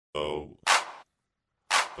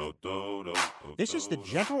This is the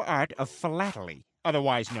gentle art of philately,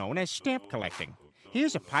 otherwise known as stamp collecting.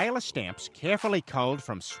 Here's a pile of stamps carefully culled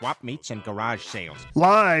from swap meets and garage sales.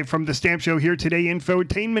 Live from the Stamp Show Here Today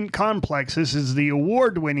Infotainment Complex, this is the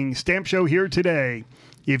award-winning Stamp Show Here Today.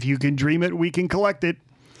 If you can dream it, we can collect it.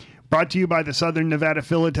 Brought to you by the Southern Nevada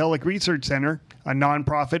Philatelic Research Center, a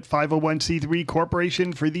nonprofit 501c3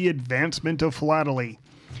 corporation for the advancement of philately.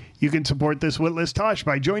 You can support this witless tosh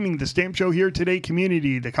by joining the Stamp Show Here Today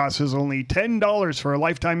community. The cost is only $10 for a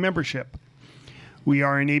lifetime membership. We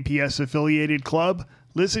are an APS-affiliated club.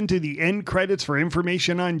 Listen to the end credits for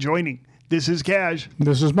information on joining. This is Cash.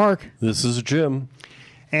 This is Mark. This is Jim.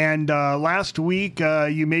 And last week,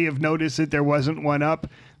 you may have noticed that there wasn't one up.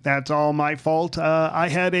 That's all my fault. I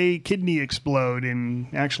had a kidney explode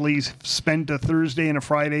and actually spent a Thursday and a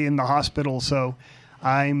Friday in the hospital. So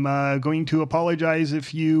I'm going to apologize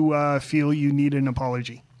if you feel you need an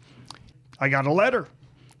apology. I got a letter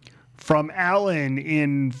from Alan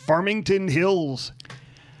in Farmington Hills.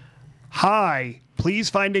 Hi, please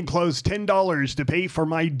find enclosed $10 to pay for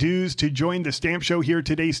my dues to join the Stamp Show Here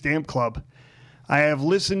Today Stamp Club. I have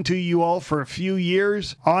listened to you all for a few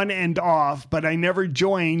years, on and off, but I never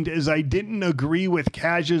joined as I didn't agree with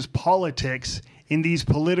Kaj's politics in these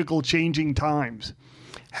political changing times.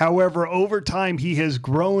 However, over time, he has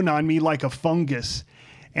grown on me like a fungus,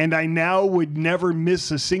 and I now would never miss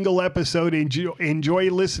a single episode and enjoy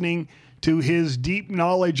listening to his deep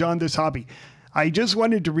knowledge on this hobby. I just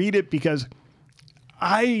wanted to read it because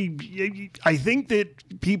I think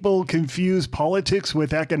that people confuse politics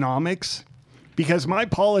with economics, because my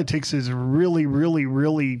politics is really, really,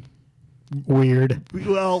 really weird.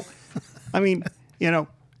 Well, I mean,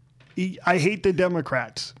 I hate the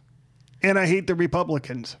Democrats and I hate the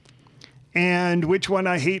Republicans. And which one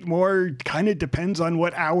I hate more kind of depends on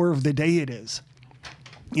what hour of the day it is.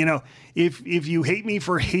 If you hate me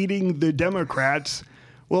for hating the Democrats,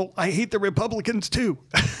 well, I hate the Republicans too.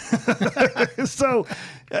 So,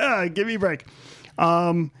 give me a break.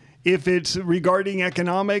 If it's regarding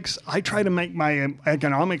economics, I try to make my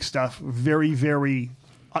economic stuff very, very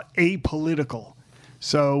apolitical.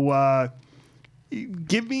 So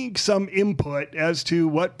give me some input as to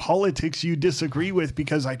what politics you disagree with,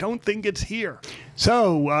 because I don't think it's here.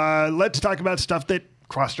 So let's talk about stuff that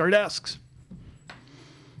crossed our desks.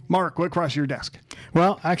 Mark, what crossed your desk?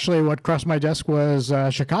 Well, actually, what crossed my desk was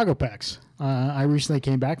Chicago PAX. I recently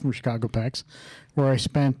came back from Chicago PAX, where I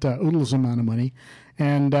spent oodles amount of money,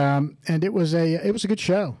 and it was a good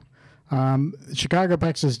show. Chicago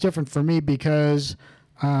PAX is different for me because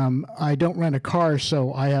I don't rent a car,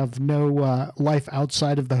 so I have no life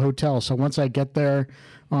outside of the hotel. So once I get there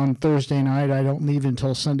on Thursday night, I don't leave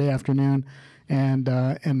until Sunday afternoon, and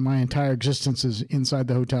my entire existence is inside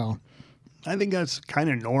the hotel. I think that's kind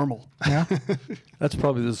of normal. Yeah, That's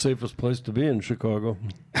probably the safest place to be in Chicago,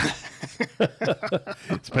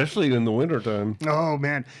 especially in the wintertime. Oh,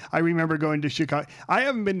 man. I remember going to Chicago. I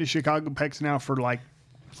haven't been to Chicago PAX now for like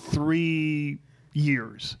 3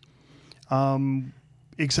 years.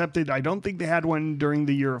 Except that I don't think they had one during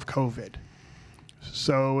the year of COVID.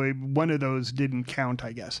 So one of those didn't count,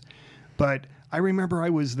 I guess. But I remember I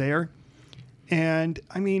was there. And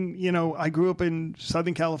I mean, I grew up in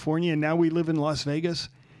Southern California and now we live in Las Vegas.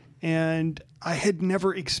 And I had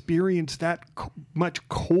never experienced that much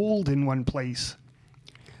cold in one place.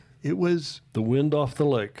 It was The wind off the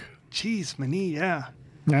lake. Geez, Mani, yeah.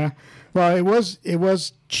 yeah. Well, it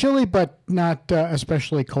was chilly, but not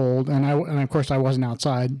especially cold. And of course I wasn't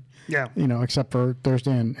outside. Yeah. Except for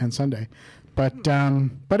Thursday and Sunday. But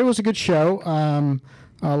it was a good show.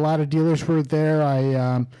 A lot of dealers were there.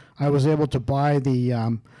 I was able to buy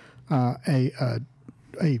the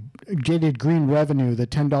a jaded green revenue, the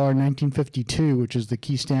 $10 1952, which is the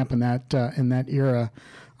key stamp in that era.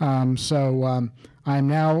 So I'm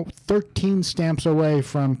now 13 stamps away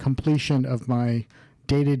from completion of my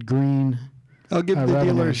dated green. I'll give the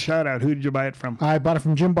revenue. dealer a shout out. Who did you buy it from? I bought it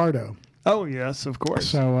from Jim Bardo. Oh, yes, of course.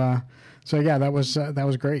 So yeah, that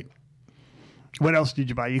was great. What else did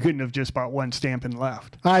you buy? You couldn't have just bought one stamp and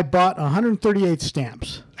left. I bought 138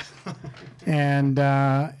 stamps, and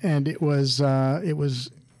it was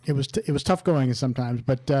tough going sometimes.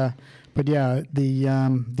 But yeah,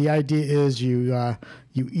 the idea is you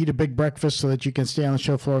eat a big breakfast so that you can stay on the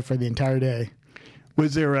show floor for the entire day.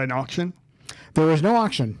 Was there an auction? There was no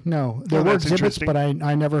auction. No, there were exhibits, but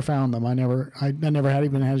I never found them. I never had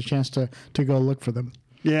a chance to go look for them.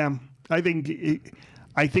 Yeah, I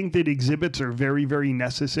think that exhibits are very, very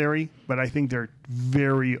necessary, but I think they're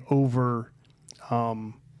very over.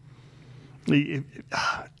 I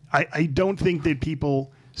don't think that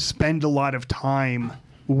people spend a lot of time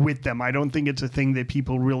with them. I don't think it's a thing that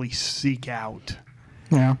people really seek out.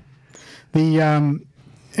 Yeah. And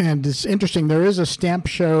it's interesting. There is a stamp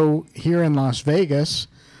show here in Las Vegas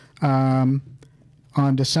on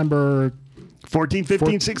December 14,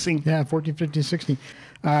 15, 16. Yeah, 14, 15, 16.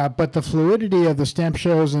 But the fluidity of the stamp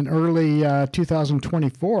shows in early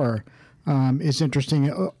 2024 is interesting.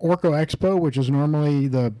 Orco Expo, which is normally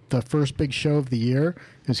the first big show of the year,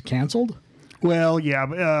 is canceled. Well,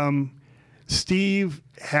 yeah. Steve's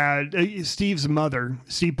mother,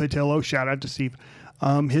 Steve Patillo, shout out to Steve.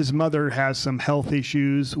 His mother has some health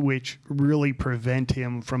issues which really prevent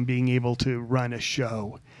him from being able to run a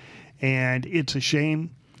show. And it's a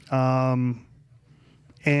shame. And,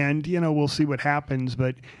 we'll see what happens.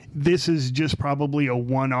 But this is just probably a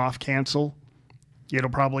one-off cancel. It'll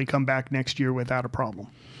probably come back next year without a problem.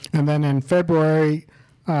 And then in February,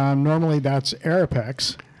 normally that's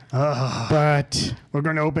Aeropex. But we're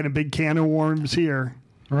going to open a big can of worms here.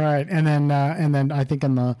 Right. And then I think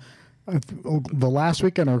in the last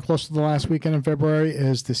weekend or close to the last weekend in February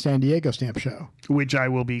is the San Diego Stamp Show, which I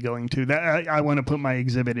will be going to. That I want to put my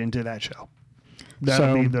exhibit into that show.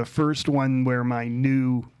 That'll be the first one where my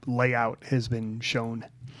new layout has been shown.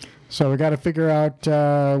 So we got to figure out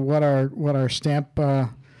what our stamp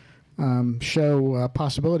show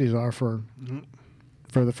possibilities are for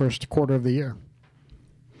the first quarter of the year.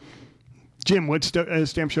 Jim, what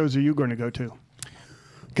stamp shows are you going to go to?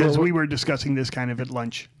 Because we were discussing this kind of at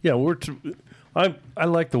lunch. Yeah, I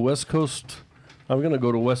like the West Coast. I'm going to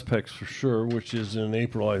go to Westpex for sure, which is in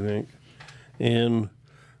April, I think. And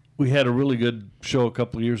we had a really good show a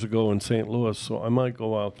couple of years ago in St. Louis, so I might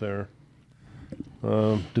go out there,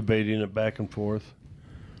 debating it back and forth.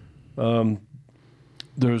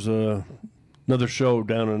 There's another show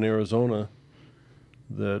down in Arizona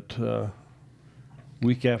that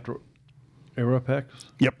week after Aeropex.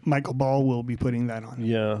 Yep, Michael Ball will be putting that on.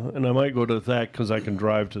 Yeah, and I might go to that because I can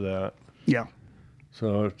drive to that. Yeah.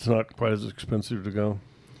 So it's not quite as expensive to go.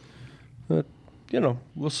 But,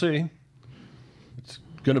 we'll see. It's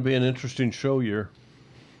going to be an interesting show year.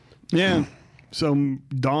 Yeah. So,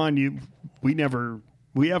 Dawn, we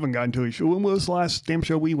haven't gotten to a show. When was the last stamp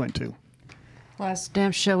show we went to? Last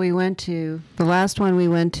stamp show we went to, the last one we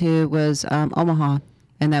went to was Omaha,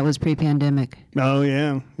 and that was pre-pandemic. Oh,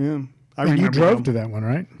 yeah, yeah. And you drove to that one,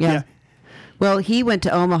 right? Yeah. Well, he went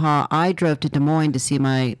to Omaha. I drove to Des Moines to see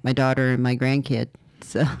my daughter and my grandkid.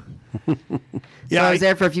 So, yeah, I was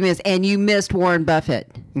there for a few minutes. And you missed Warren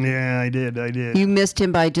Buffett. Yeah, I did. You missed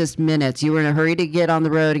him by just minutes. You were in a hurry to get on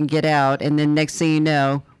the road and get out. And then next thing you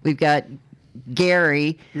know, we've got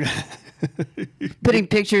Gary putting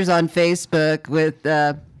pictures on Facebook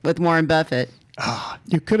with Warren Buffett.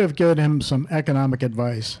 You could have given him some economic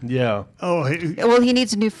advice. Yeah. Oh, well, he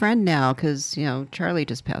needs a new friend now because, Charlie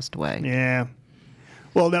just passed away. Yeah.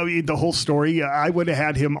 Well, no, the whole story, I would have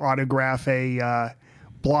had him autograph a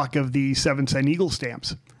block of the 7-cent Eagle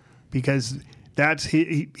stamps because that's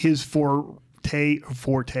his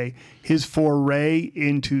forte. His foray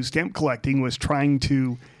into stamp collecting was trying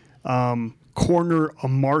to corner a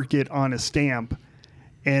market on a stamp,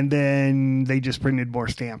 and then they just printed more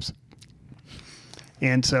stamps.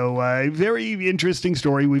 And so, very interesting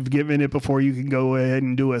story. We've given it before. You can go ahead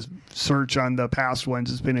and do a search on the past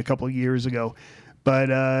ones. It's been a couple of years ago. But,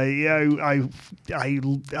 that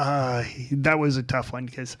was a tough one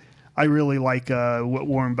because I really like what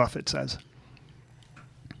Warren Buffett says.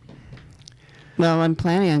 Well, I'm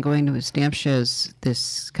planning on going to stamp shows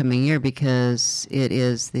this coming year because it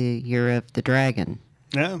is the year of the dragon.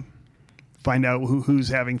 Yeah. Find out who's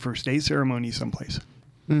having first day ceremony someplace.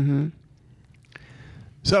 Mm-hmm.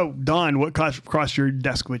 So, Dawn, what crossed your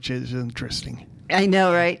desk, which is interesting? I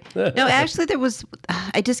know, right? No, actually, there was,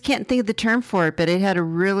 I just can't think of the term for it, but it had a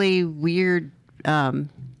really weird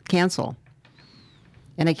cancel.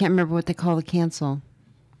 And I can't remember what they call the cancel.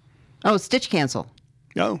 Oh, stitch cancel.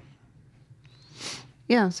 Oh.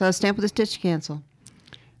 Yeah, so a stamp with a stitch cancel.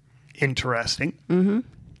 Interesting. Mm-hmm.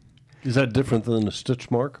 Is that different than a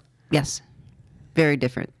stitch mark? Yes. Very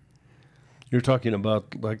different. You're talking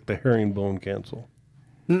about like the herringbone cancel.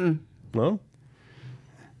 Mm-mm. No?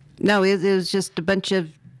 No, it was just a bunch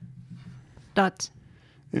of dots.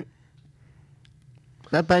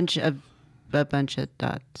 A bunch of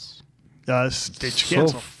dots. Stitch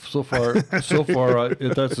cancel. So far,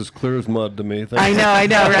 that's as clear as mud to me. I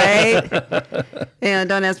know, right? And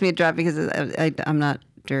don't ask me to draw because I'm not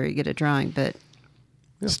very good at drawing. But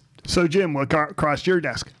So, Jim, what crossed your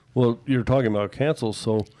desk? Well, you're talking about cancels,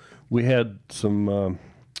 so we had some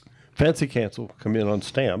fancy cancel come in on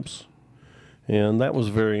stamps, and that was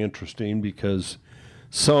very interesting because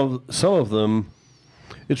some of them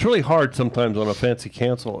it's really hard sometimes on a fancy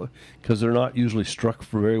cancel because they're not usually struck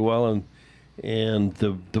very well, and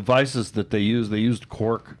the devices that they used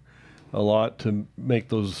cork a lot to make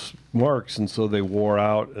those marks, and so they wore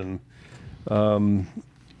out. And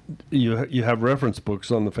you have reference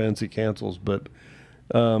books on the fancy cancels, but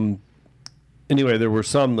anyway, there were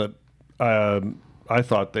some that I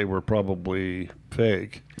thought they were probably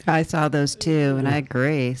fake. I saw those too, and I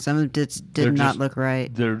agree. Some of them did not look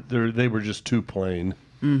right. They were just too plain.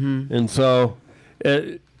 Mm-hmm. And so,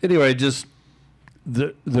 anyway, just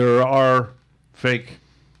there are fake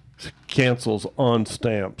cancels on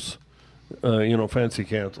stamps, fancy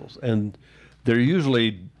cancels, and they're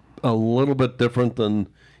usually a little bit different than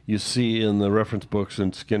you see in the reference books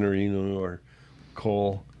in Skinner, or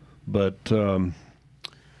Cole. But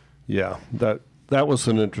yeah, that was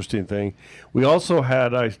an interesting thing. We also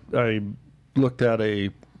had I looked at a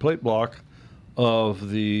plate block of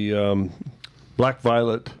the Black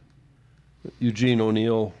Violet Eugene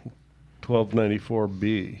ONeil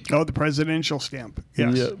 1294B. Oh, the presidential stamp.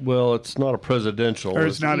 Yes. Yeah, well, it's not a presidential. Or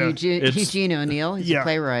it's not Eugene ONeil. He's a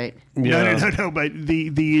playwright. Yeah. No. But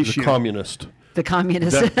the issue. The communist. The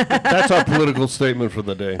communist. That's our political statement for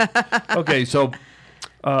the day. Okay, so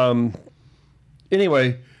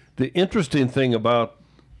anyway, the interesting thing about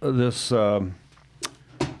this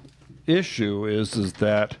issue is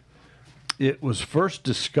that it was first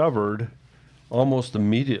discovered almost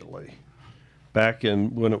immediately back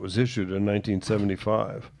in when it was issued in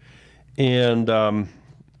 1975. And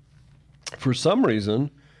for some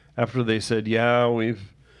reason, after they said, yeah,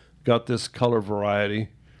 we've got this color variety,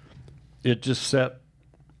 it just sat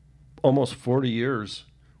almost 40 years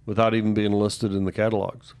without even being listed in the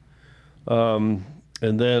catalogs. And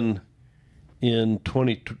then in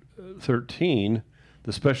 2013,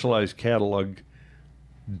 the Specialized Catalog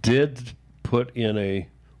did put in a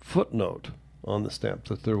footnote on the stamp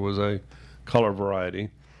that there was a color variety,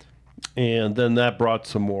 and then that brought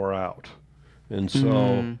some more out. And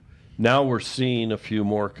so now we're seeing a few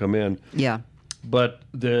more come in. Yeah. But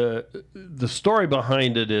the story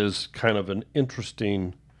behind it is kind of an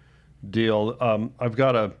interesting deal. I've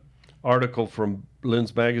got an article from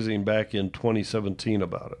Lynn's Magazine back in 2017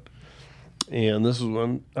 about it. And this is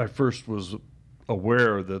when I first was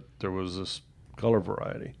aware that there was this color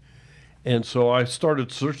variety. And so I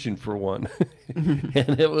started searching for one.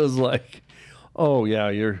 And it was like, oh, yeah,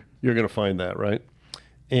 you're going to find that, right?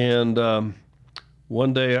 And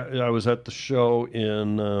one day I was at the show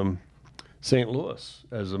in St. Louis,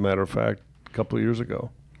 as a matter of fact, a couple of years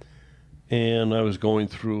ago. And I was going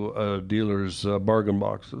through a dealer's bargain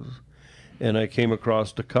boxes. And I came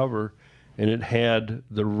across the cover, and it had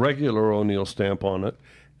the regular ONeil stamp on it,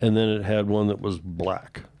 and then it had one that was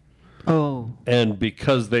black. Oh. And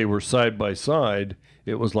because they were side by side,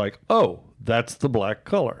 it was like, oh, that's the black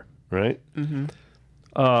color, right?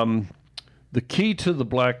 Mm-hmm. The key to the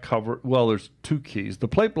black cover, well, there's two keys. The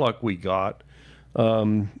plate block we got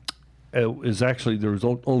is actually, there was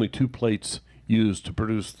only two plates used to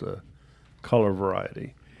produce the color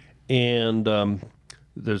variety. And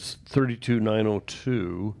there's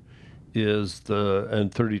 32902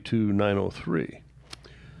 and 32903.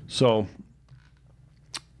 So,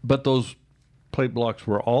 but those plate blocks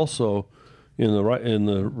were also in the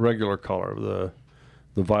regular color, the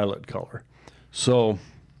violet color. So,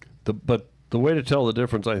 but the way to tell the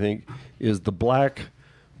difference, I think, is the black,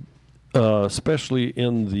 especially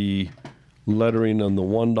in the lettering on the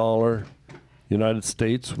 $1 United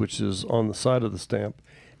States, which is on the side of the stamp,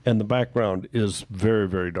 and the background is very,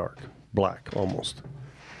 very dark, black almost.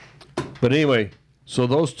 But anyway, so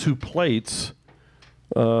those two plates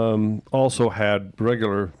also had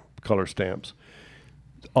regular color stamps.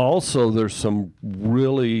 Also, there's some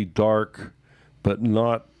really dark, but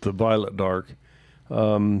not the violet dark,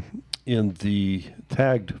 in the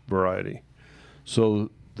tagged variety. So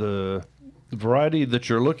the variety that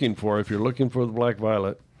you're looking for, if you're looking for the black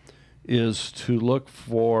violet, is to look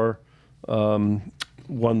for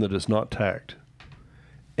one that is not tagged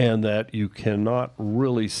and that you cannot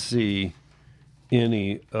really see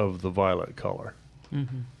any of the violet color.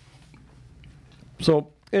 Mm-hmm. So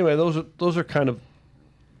anyway, those are kind of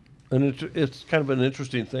it's kind of an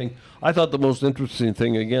interesting thing. I thought the most interesting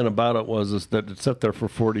thing again about it is that it sat there for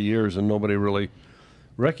 40 years and nobody really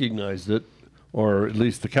recognized it, or at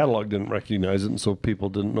least the catalog didn't recognize it, and so people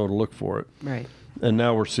didn't know to look for it. Right. And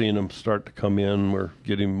now we're seeing them start to come in. We're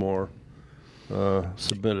getting more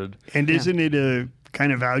submitted. And isn't it a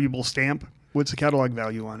kind of valuable stamp? What's the catalog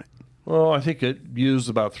value on it? Well, I think it used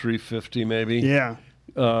about $350 maybe. Yeah.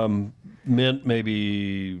 Mint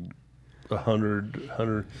maybe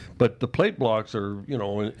 100, but the plate blocks are,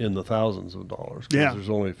 in the thousands of dollars. 'Cause Yeah. there's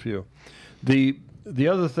only a few. The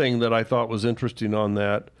other thing that I thought was interesting on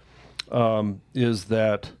that is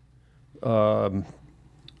that,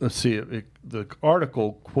 let's see, the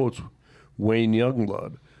article quotes Wayne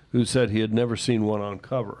Youngblood, who said he had never seen one on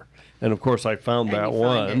cover. And of course, I found And that you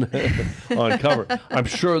one find on cover. I'm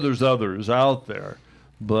sure there's others out there,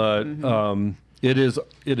 but it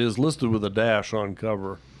is listed with a dash on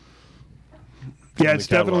cover. Yeah, in it's the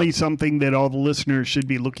catalog. definitely something that all the listeners should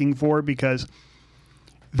be looking for because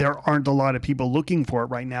there aren't a lot of people looking for it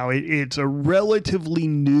right now. It's a relatively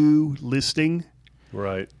new listing,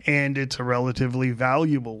 Right. and it's a relatively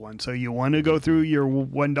valuable one. So you want to go through your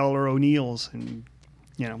 $1 O'Neills and,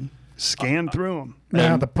 scan through them.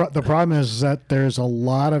 Now the problem is that there's a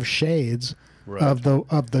lot of shades Right. of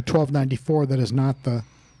the 1294 that is not the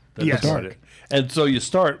Yes. dark. Right. And so you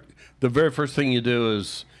start, the very first thing you do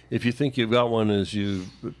is, if you think you've got one, is you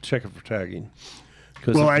check it for tagging.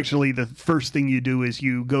 Well, actually, the first thing you do is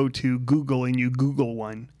you go to Google and you Google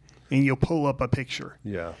one, and you'll pull up a picture.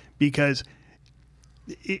 Yeah. Because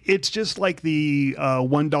it's just like the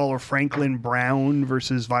 $1 Franklin Brown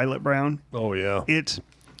versus Violet Brown. Oh, yeah.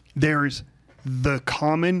 There's the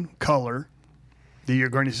common color that you're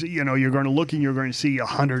going to see. You're going to look and you're going to see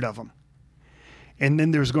 100 of them, and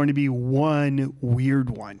then there's going to be one weird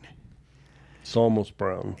one, It's almost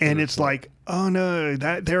brown. and it's like, oh no,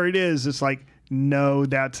 there it is. It's like, no,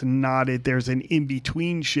 that's not it. There's an in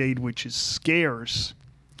between shade which is scarce,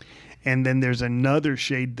 and then there's another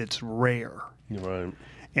shade that's rare. You're right.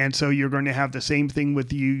 And so you're going to have the same thing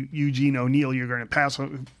with Eugene ONeil. You're going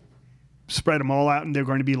to spread them all out, and they're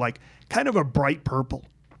going to be like kind of a bright purple.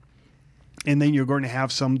 And then you're going to have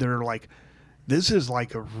some that are like, this is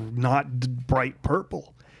like a not bright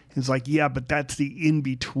purple. It's like, yeah, but that's the in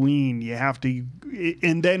between. You have to,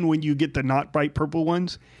 and then when you get the not bright purple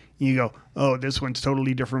ones, you go, oh, this one's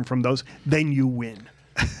totally different from those. Then you win.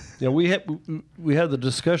 Yeah, we had the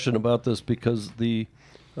discussion about this because the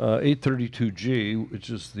 832G, which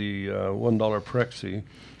is the $1 Prexy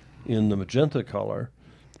in the magenta color,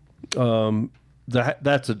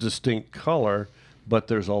 that's a distinct color, but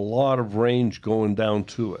there's a lot of range going down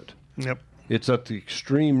to it. Yep. It's at the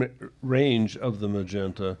extreme range of the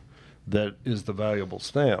magenta that is the valuable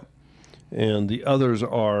stamp. And the others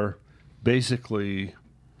are basically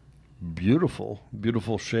beautiful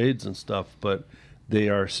shades and stuff, but they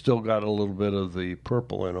are still got a little bit of the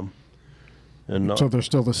purple in them. And not, So there's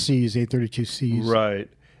still the C's, 832 C's. right.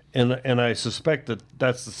 And I suspect that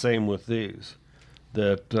that's the same with these.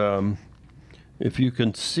 That if you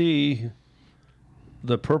can see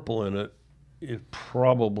the purple in it, it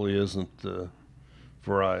probably isn't the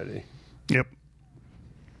variety. Yep.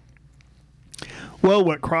 Well,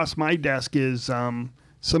 what crossed my desk is some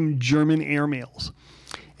German airmails.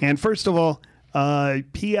 And first of all,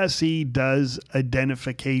 PSE does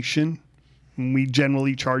identification. We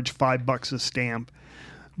generally charge $5 a stamp.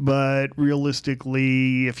 But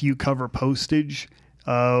realistically, if you cover postage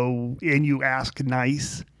and you ask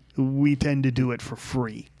nice, we tend to do it for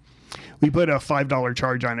free. We put a $5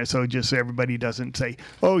 charge on it, so just so everybody doesn't say,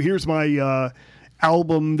 oh, here's my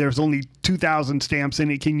album. There's only 2,000 stamps in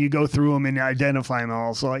it. Can you go through them and identify them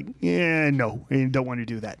all? So like, yeah, no, I don't want to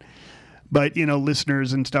do that. But,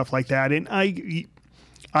 listeners and stuff like that. And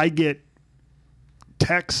I get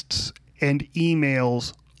texts and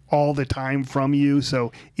emails all the time from you.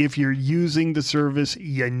 So if you're using the service,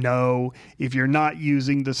 if you're not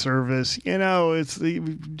using the service, it's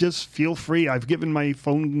just feel free. I've given my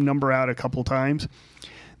phone number out a couple times.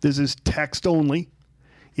 This is text only.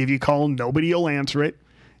 If you call, nobody will answer it.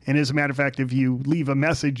 And as a matter of fact, if you leave a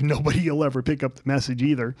message, nobody will ever pick up the message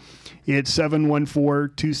either. It's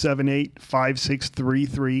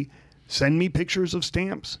 714-278-5633. Send me pictures of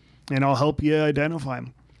stamps, and I'll help you identify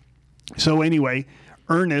them. So anyway,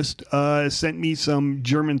 Ernest sent me some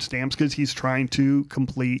German stamps because he's trying to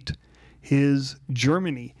complete his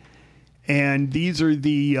Germany. And these are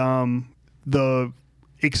the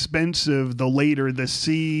expensive, the later, the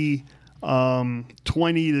C20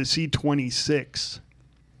 to C26.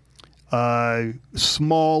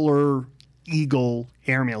 Smaller Eagle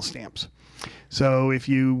airmail stamps. So if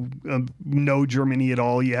you know Germany at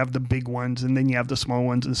all, you have the big ones and then you have the small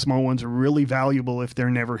ones. And the small ones are really valuable if they're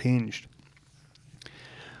never hinged.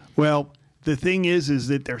 Well, the thing is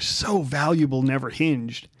that they're so valuable never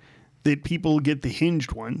hinged that people get the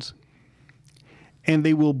hinged ones and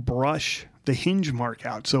they will brush the hinge mark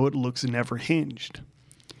out so it looks never hinged.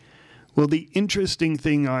 Well, the interesting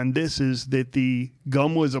thing on this is that the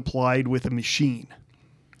gum was applied with a machine.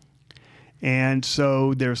 And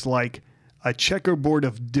so there's like a checkerboard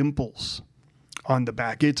of dimples on the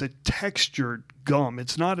back. It's a textured gum.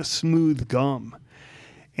 It's not a smooth gum.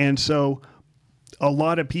 And so a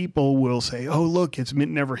lot of people will say, oh, look, it's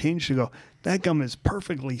mint never hinged. You go, that gum is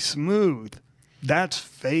perfectly smooth. That's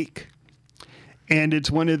fake. And it's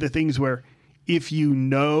one of the things where if you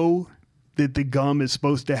know that the gum is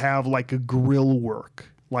supposed to have like a grill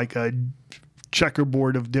work, like a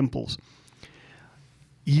checkerboard of dimples,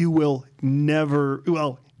 you will never,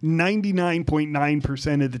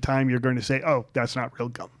 99.9% of the time you're going to say, oh, that's not real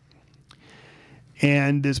gum.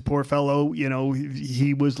 And this poor fellow,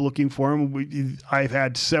 he was looking for him. I've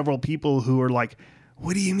had several people who are like,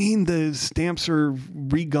 what do you mean the stamps are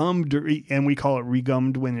regummed? And we call it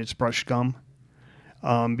regummed when it's brushed gum,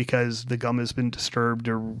 because the gum has been disturbed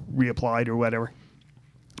or reapplied or whatever.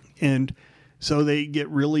 And so they get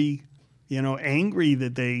really, angry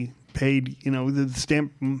that they paid,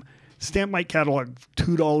 the stamp might catalog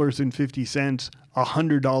 $2.50,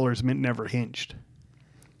 $100 mint never hinged.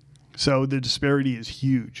 So the disparity is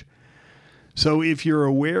huge. So if you're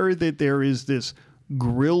aware that there is this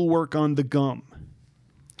grill work on the gum,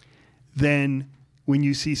 then when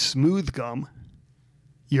you see smooth gum,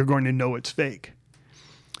 you're going to know it's fake.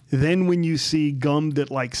 Then when you see gum that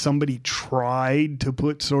like somebody tried to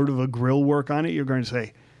put sort of a grill work on it, you're going to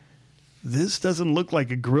say, this doesn't look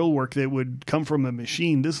like a grill work that would come from a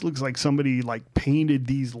machine. This looks like somebody like painted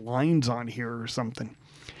these lines on here or something,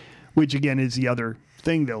 which again is the other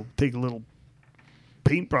thing. They'll take a little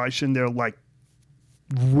paintbrush and they'll like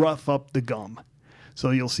rough up the gum.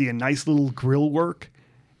 So you'll see a nice little grill work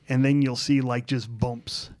and then you'll see like just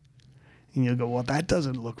bumps. And you'll go, well, that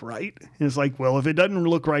doesn't look right. And it's like, well, if it doesn't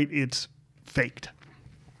look right, it's faked.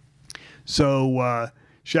 So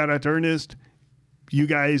shout out to Ernest. You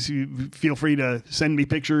guys feel free to send me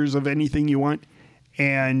pictures of anything you want.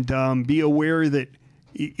 And be aware that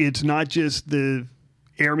it's not just the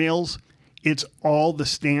airmails. It's all the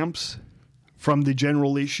stamps from the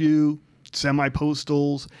general issue,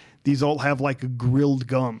 semi-postals. These all have like a grilled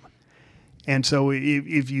gum. And so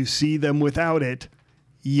if you see them without it,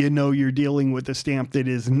 you're dealing with a stamp that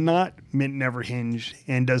is not mint never hinged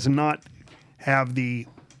and does not have the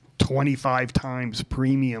 25 times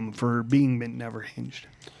premium for being mint never hinged.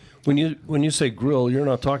 When you say grill, you're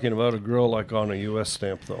not talking about a grill like on a U.S.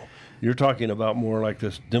 stamp, though. You're talking about more like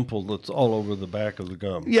this dimple that's all over the back of the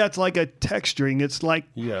gum. Yeah, it's like a texturing. It's like,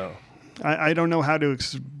 yeah, I don't know how to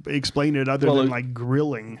explain it other than like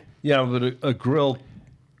grilling. Yeah, but a grill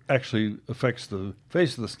actually affects the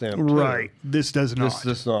face of the stamp, too. Right. This does not. This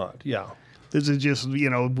does not, yeah. This is just,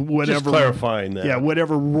 whatever. Just clarifying that. Yeah,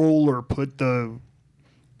 whatever roller put the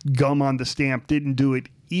gum on the stamp didn't do it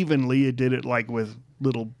evenly. It did it like with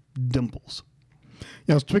little dimples.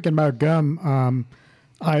 Speaking about gum,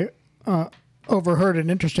 I overheard an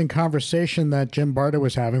interesting conversation that Jim Barta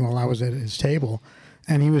was having while I was at his table,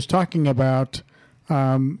 and he was talking about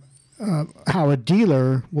how a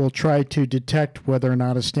dealer will try to detect whether or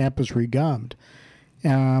not a stamp is regummed,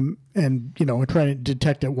 and try to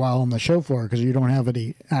detect it while on the show floor because you don't have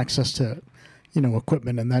any access to,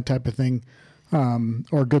 equipment and that type of thing,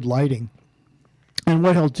 or good lighting. And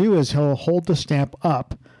what he'll do is he'll hold the stamp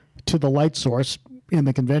up to the light source in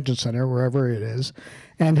the convention center, wherever it is,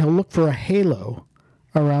 and he'll look for a halo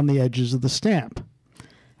around the edges of the stamp.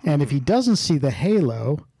 And if he doesn't see the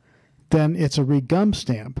halo, then it's a regum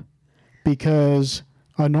stamp, because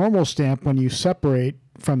a normal stamp, when you separate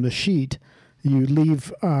from the sheet, you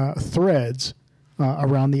leave threads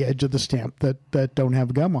around the edge of the stamp that don't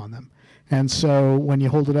have gum on them. And so when you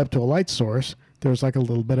hold it up to a light source, there's like a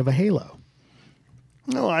little bit of a halo.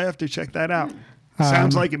 No, I have to check that out.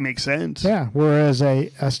 Sounds like it makes sense. Yeah, whereas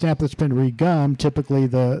a stamp that's been regummed, typically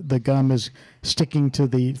the gum is sticking to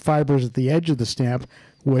the fibers at the edge of the stamp,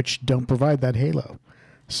 which don't provide that halo.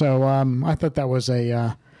 So I thought that was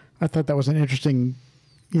an interesting,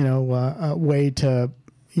 way to,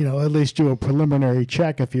 at least do a preliminary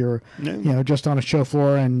check if you're, just on a show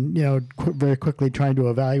floor and very quickly trying to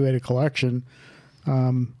evaluate a collection.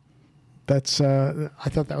 I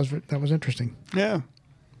thought that was interesting. Yeah.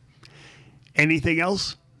 Anything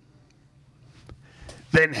else?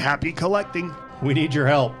 Then happy collecting. We need your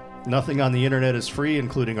help. Nothing on the internet is free,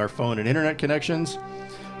 including our phone and internet connections.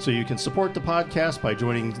 So you can support the podcast by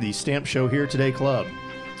joining the Stamp Show Here Today Club.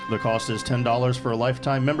 The cost is $10 for a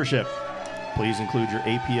lifetime membership. Please include your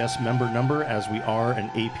APS member number, as we are an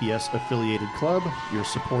APS affiliated club. Your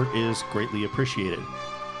support is greatly appreciated.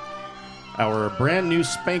 Our brand new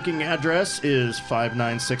spanking address is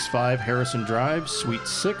 5965 Harrison Drive, Suite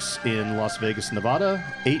 6 in Las Vegas, Nevada,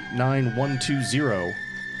 89120.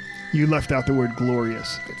 You left out the word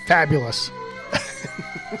glorious. Fabulous.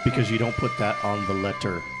 Because you don't put that on the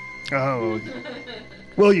letter. Oh.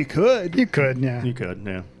 Well, you could. You could, yeah. You could,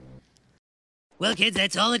 yeah. Well, kids,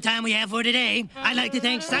 that's all the time we have for today. I'd like to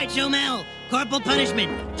thank Sideshow Mel, Corporal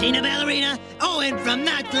Punishment, Gina Ballerina, and from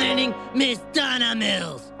Knots Landing, Miss Donna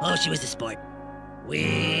Mills. Oh, she was a sport.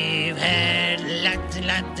 We've had lots and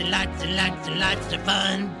lots and lots and lots and lots of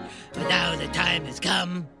fun, but now the time has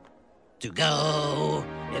come to go.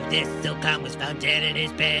 If this Silcon was found dead in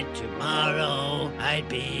his bed tomorrow, I'd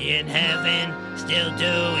be in heaven still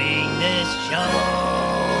doing this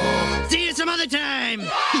show. See you some other time!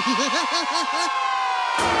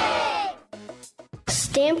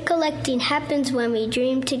 Stamp collecting happens when we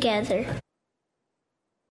dream together.